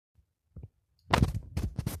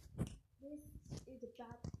is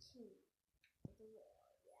about the king of the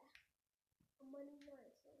world, yeah. I'm Money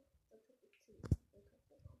Night, so took it to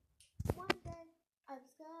one day I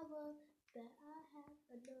discovered that I have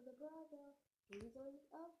another brother. He's on the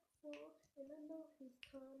up before, and I know he's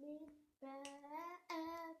coming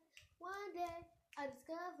back. One day I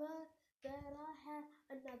discovered that I have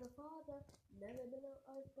another father. Never been on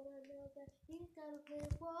earth, but I know that he's got a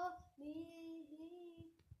plan for me.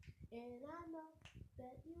 And I know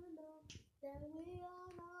that you know that we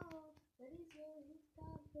all know that he's real, he's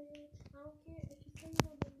got a plan. I don't care if you say you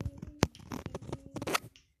don't believe me.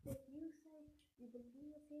 If you say you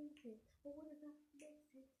believe in him, but what does that make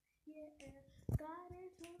sense? Yeah, God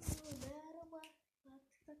is true no matter what. But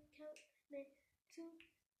the count me to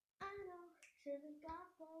I know shouldn't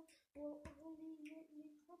gospel will only make me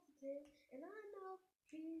positive, and I know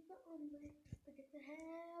he's the only way to get to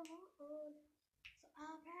heaven. So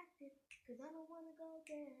I'll practice, cause I don't wanna go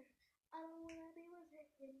there. I don't wanna be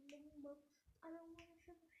with him no more. I don't wanna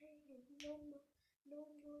feel pain no more, no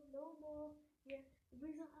more, no more. Yeah, the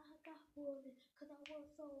reason I got bullied, cause I was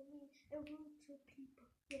so mean and rude to people.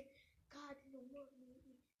 Yeah, God didn't want me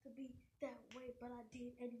to be that way, but I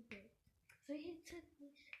did anyway. So he took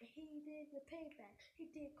me and he did the payback. He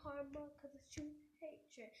did karma cause it's true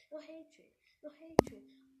hatred. No hatred. No hatred.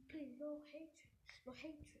 Please, no hatred. No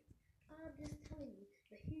hatred. I'm just telling you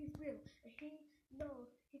that he's real and he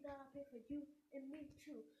knows he got a pay for you and me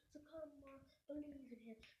too. So come on, believe in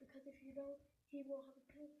him, because if you don't, he won't have a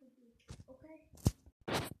pay for you. Okay?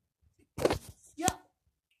 Yo!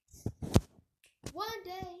 One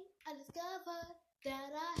day I discovered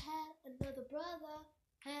that I had another brother.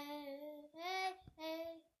 Hey, hey,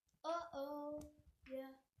 hey, oh,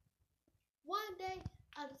 yeah. One day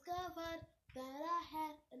I discovered that I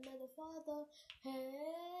had another father. Hey,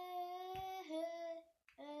 hey,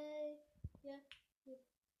 hey, yeah.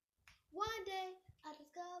 One day I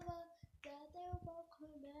discovered that they were both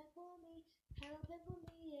coming back for me, helping for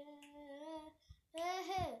me, yeah. Hey,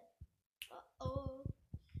 hey, oh.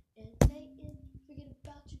 And Satan, forget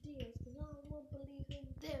about your deals, cause I don't wanna believe in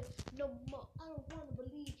them no more. I don't wanna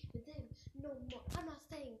believe in them no more. I'm not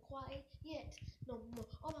staying quiet yet no more.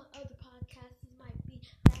 All my other podcasts might be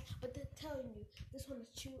bad, but they're telling you this one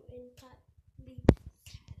is true and tightly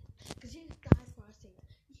sad. Cause you guys are saying,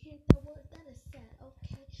 you hear that word? That is sad,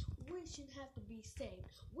 okay? We shouldn't have to be saved.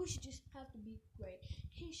 We should just have to be great.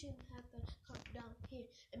 He shouldn't have to come down here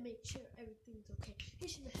and make sure everything's okay. He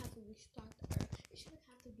shouldn't have to restart the earth. He shouldn't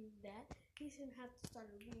have to do that. He shouldn't have to start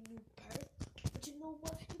a renewed birth. But you know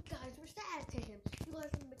what? You guys were sad to him. You guys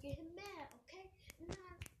were making him mad, okay? And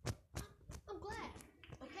I'm glad,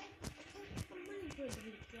 okay? Okay? I'm really glad,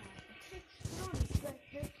 okay? You don't respect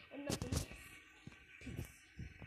him.